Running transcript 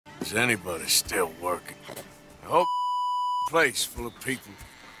Is anybody still working? The whole place full of people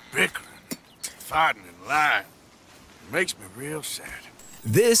bickering, fighting and lying. It makes me real sad.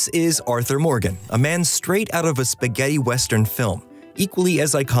 This is Arthur Morgan, a man straight out of a spaghetti western film, equally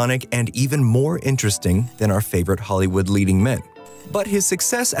as iconic and even more interesting than our favorite Hollywood leading men. But his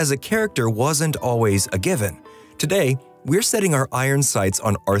success as a character wasn't always a given. Today, we're setting our iron sights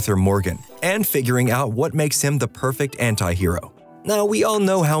on Arthur Morgan and figuring out what makes him the perfect anti-hero. Now, we all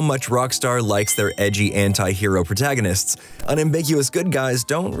know how much Rockstar likes their edgy anti-hero protagonists. Unambiguous good guys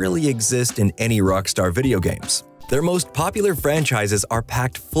don't really exist in any Rockstar video games. Their most popular franchises are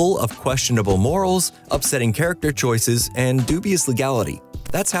packed full of questionable morals, upsetting character choices, and dubious legality.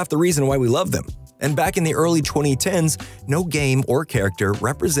 That's half the reason why we love them. And back in the early 2010s, no game or character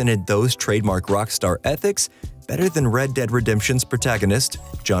represented those trademark Rockstar ethics better than Red Dead Redemption's protagonist,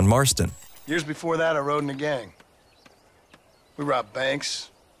 John Marston. Years before that, I rode in a gang. We robbed banks,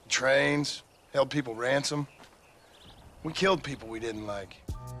 trains, held people ransom. We killed people we didn't like.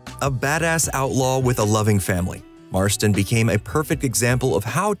 A badass outlaw with a loving family, Marston became a perfect example of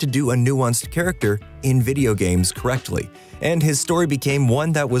how to do a nuanced character in video games correctly, and his story became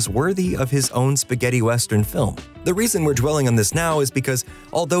one that was worthy of his own spaghetti western film. The reason we're dwelling on this now is because,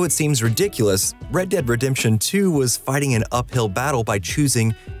 although it seems ridiculous, Red Dead Redemption 2 was fighting an uphill battle by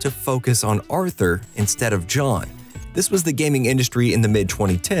choosing to focus on Arthur instead of John. This was the gaming industry in the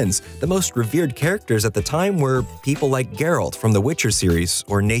mid-2010s. The most revered characters at the time were people like Geralt from the Witcher series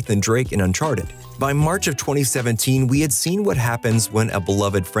or Nathan Drake in Uncharted. By March of 2017, we had seen what happens when a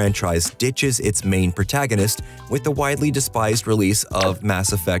beloved franchise ditches its main protagonist with the widely despised release of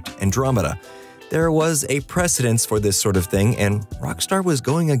Mass Effect Andromeda. There was a precedence for this sort of thing, and Rockstar was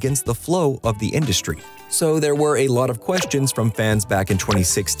going against the flow of the industry. So there were a lot of questions from fans back in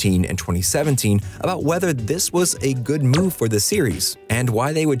 2016 and 2017 about whether this was a good move for the series, and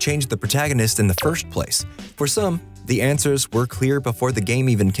why they would change the protagonist in the first place. For some, the answers were clear before the game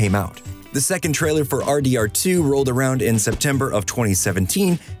even came out. The second trailer for RDR2 rolled around in September of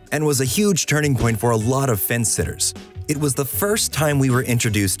 2017 and was a huge turning point for a lot of fence-sitters. It was the first time we were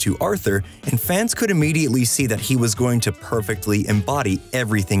introduced to Arthur, and fans could immediately see that he was going to perfectly embody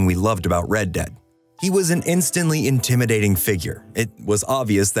everything we loved about Red Dead. He was an instantly intimidating figure. It was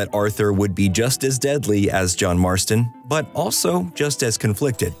obvious that Arthur would be just as deadly as John Marston, but also just as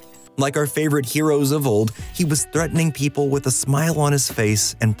conflicted. Like our favorite heroes of old, he was threatening people with a smile on his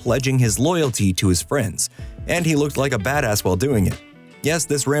face and pledging his loyalty to his friends, and he looked like a badass while doing it. Yes,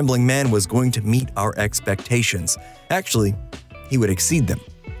 this rambling man was going to meet our expectations. Actually, he would exceed them.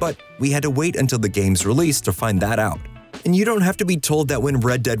 But we had to wait until the game's release to find that out. And you don't have to be told that when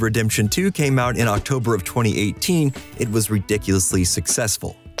Red Dead Redemption 2 came out in October of 2018, it was ridiculously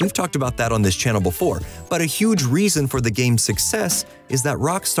successful. We've talked about that on this channel before, but a huge reason for the game's success is that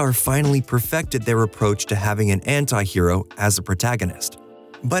Rockstar finally perfected their approach to having an anti-hero as a protagonist.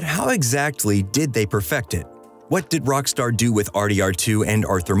 But how exactly did they perfect it? What did Rockstar do with RDR2 and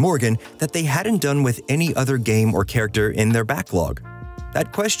Arthur Morgan that they hadn't done with any other game or character in their backlog?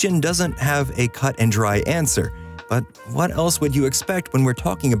 That question doesn't have a cut-and-dry answer, but what else would you expect when we're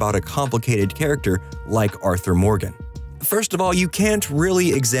talking about a complicated character like Arthur Morgan? First of all, you can't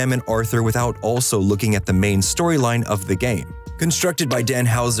really examine Arthur without also looking at the main storyline of the game. Constructed by Dan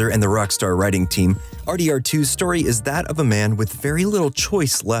Houser and the Rockstar writing team, RDR2's story is that of a man with very little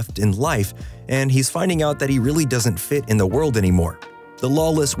choice left in life, and he's finding out that he really doesn't fit in the world anymore. The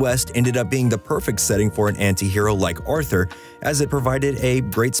lawless West ended up being the perfect setting for an anti-hero like Arthur, as it provided a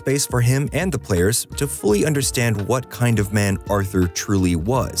great space for him and the players to fully understand what kind of man Arthur truly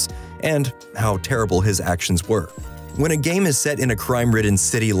was, and how terrible his actions were. When a game is set in a crime-ridden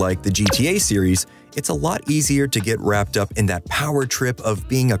city like the GTA series, it's a lot easier to get wrapped up in that power trip of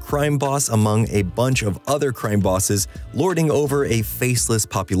being a crime boss among a bunch of other crime bosses lording over a faceless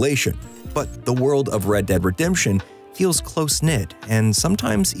population. But the world of Red Dead Redemption feels close-knit and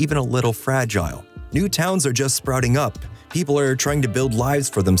sometimes even a little fragile. New towns are just sprouting up, people are trying to build lives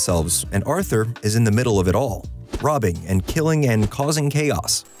for themselves, and Arthur is in the middle of it all, robbing and killing and causing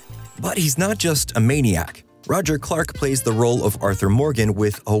chaos. But he's not just a maniac. Roger Clark plays the role of Arthur Morgan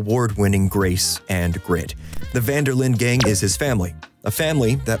with award-winning grace and grit. The Vanderlyn gang is his family, a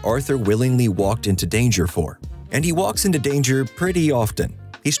family that Arthur willingly walked into danger for. And he walks into danger pretty often.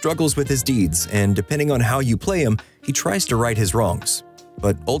 He struggles with his deeds, and depending on how you play him, he tries to right his wrongs.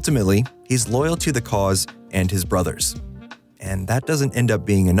 But ultimately, he's loyal to the cause and his brothers. And that doesn't end up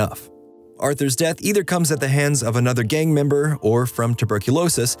being enough. Arthur's death either comes at the hands of another gang member or from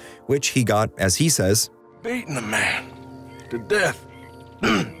tuberculosis, which he got, as he says, beating a man to death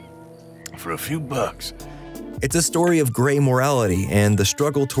for a few bucks. It's a story of gray morality and the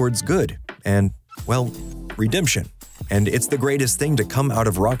struggle towards good and, well, redemption. And it's the greatest thing to come out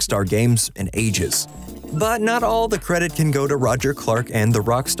of Rockstar Games in ages. But not all the credit can go to Roger Clark and the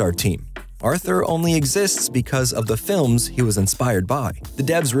Rockstar team. Arthur only exists because of the films he was inspired by. The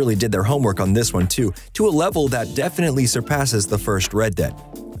devs really did their homework on this one too, to a level that definitely surpasses the first Red Dead.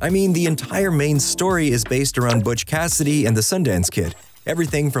 I mean, the entire main story is based around Butch Cassidy and the Sundance Kid.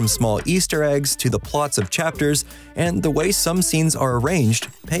 Everything from small Easter eggs to the plots of chapters and the way some scenes are arranged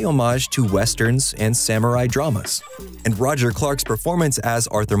pay homage to westerns and samurai dramas. And Roger Clark's performance as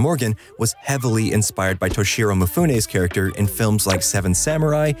Arthur Morgan was heavily inspired by Toshiro Mifune's character in films like Seven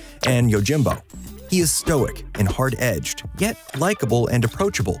Samurai and Yojimbo. He is stoic and hard-edged, yet likable and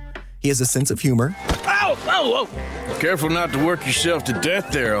approachable. He has a sense of humor. Ow! Whoa, whoa! Careful not to work yourself to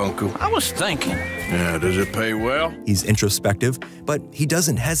death there, Uncle. I was thinking. Yeah, does it pay well? He's introspective, but he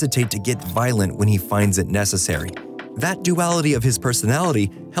doesn't hesitate to get violent when he finds it necessary. That duality of his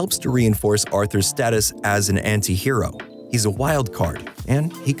personality helps to reinforce Arthur's status as an anti-hero. He's a wild card,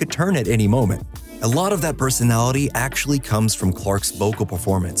 and he could turn at any moment. A lot of that personality actually comes from Clark's vocal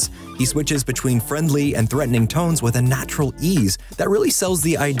performance. He switches between friendly and threatening tones with a natural ease that really sells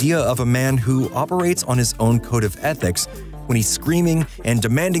the idea of a man who operates on his own code of ethics. When he's screaming and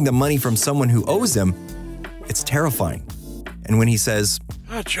demanding the money from someone who owes him, it's terrifying. And when he says,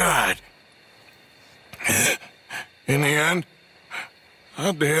 I tried. In the end,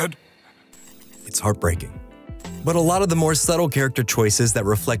 I did. It's heartbreaking. But a lot of the more subtle character choices that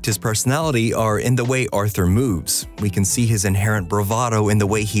reflect his personality are in the way Arthur moves. We can see his inherent bravado in the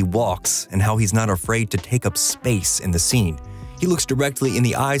way he walks and how he's not afraid to take up space in the scene. He looks directly in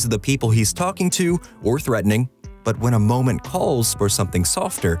the eyes of the people he's talking to or threatening, but when a moment calls for something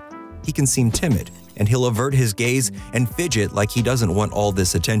softer, he can seem timid, and he'll avert his gaze and fidget like he doesn't want all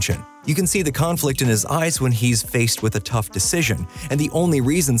this attention. You can see the conflict in his eyes when he's faced with a tough decision, and the only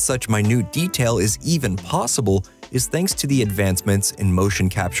reason such minute detail is even possible is thanks to the advancements in motion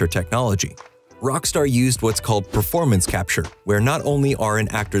capture technology. Rockstar used what's called performance capture, where not only are an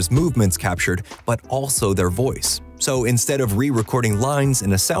actor's movements captured, but also their voice. So instead of re-recording lines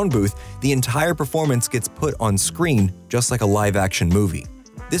in a sound booth, the entire performance gets put on screen just like a live-action movie.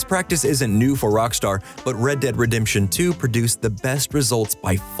 This practice isn't new for Rockstar, but Red Dead Redemption 2 produced the best results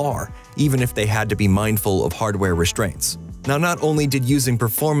by far, even if they had to be mindful of hardware restraints. Now, not only did using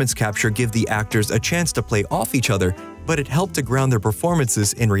performance capture give the actors a chance to play off each other, but it helped to ground their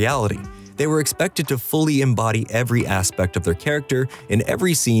performances in reality. They were expected to fully embody every aspect of their character in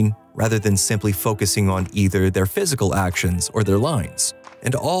every scene rather than simply focusing on either their physical actions or their lines.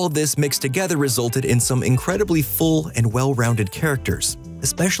 And all this mixed together resulted in some incredibly full and well-rounded characters,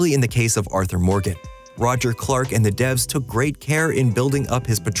 especially in the case of Arthur Morgan. Roger Clark and the devs took great care in building up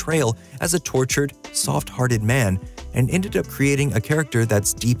his portrayal as a tortured, soft-hearted man and ended up creating a character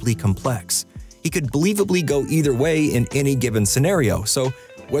that's deeply complex. He could believably go either way in any given scenario, so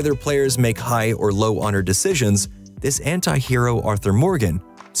whether players make high or low honor decisions, this anti-hero Arthur Morgan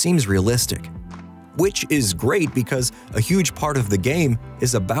seems realistic. Which is great because a huge part of the game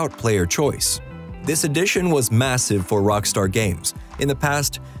is about player choice. This addition was massive for Rockstar Games. In the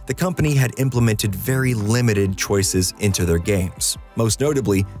past, the company had implemented very limited choices into their games, most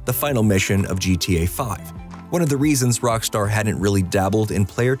notably the final mission of GTA 5. One of the reasons Rockstar hadn't really dabbled in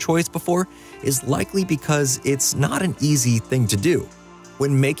player choice before is likely because it's not an easy thing to do.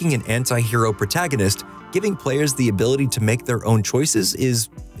 When making an anti-hero protagonist, giving players the ability to make their own choices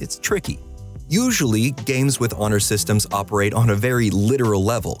it's tricky. Usually, games with honor systems operate on a very literal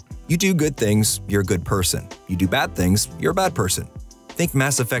level. You do good things, you're a good person. You do bad things, you're a bad person. Think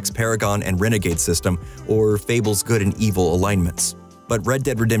Mass Effect's Paragon and Renegade system, or Fable's good and evil alignments. But Red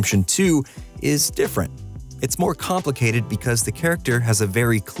Dead Redemption 2 is different. It's more complicated because the character has a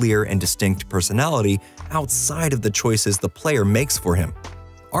very clear and distinct personality outside of the choices the player makes for him.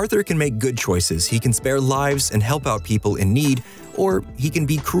 Arthur can make good choices, he can spare lives and help out people in need, or he can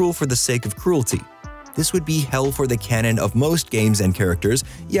be cruel for the sake of cruelty. This would be hell for the canon of most games and characters,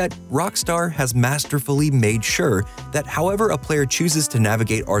 yet Rockstar has masterfully made sure that however a player chooses to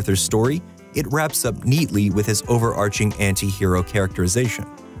navigate Arthur's story, it wraps up neatly with his overarching anti-hero characterization.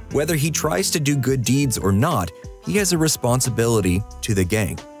 Whether he tries to do good deeds or not, he has a responsibility to the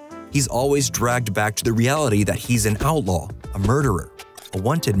gang. He's always dragged back to the reality that he's an outlaw, a murderer, a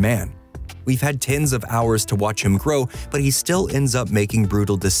wanted man. We've had tens of hours to watch him grow, but he still ends up making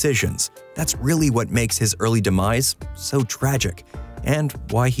brutal decisions. That's really what makes his early demise so tragic, and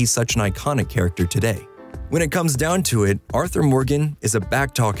why he's such an iconic character today. When it comes down to it, Arthur Morgan is a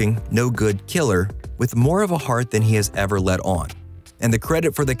back-talking, no-good killer with more of a heart than he has ever let on. And the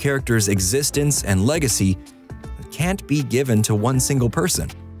credit for the character's existence and legacy can't be given to one single person.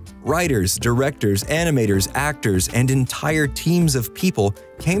 Writers, directors, animators, actors, and entire teams of people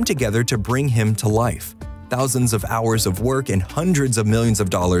came together to bring him to life. Thousands of hours of work and hundreds of millions of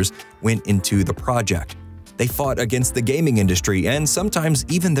dollars went into the project. They fought against the gaming industry and sometimes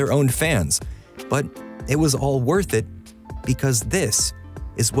even their own fans. But it was all worth it because this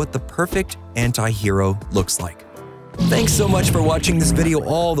is what the perfect anti-hero looks like. Thanks so much for watching this video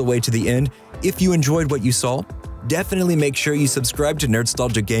all the way to the end. If you enjoyed what you saw, definitely make sure you subscribe to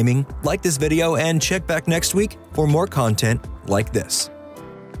Nerdstalgic Gaming, like this video, and check back next week for more content like this.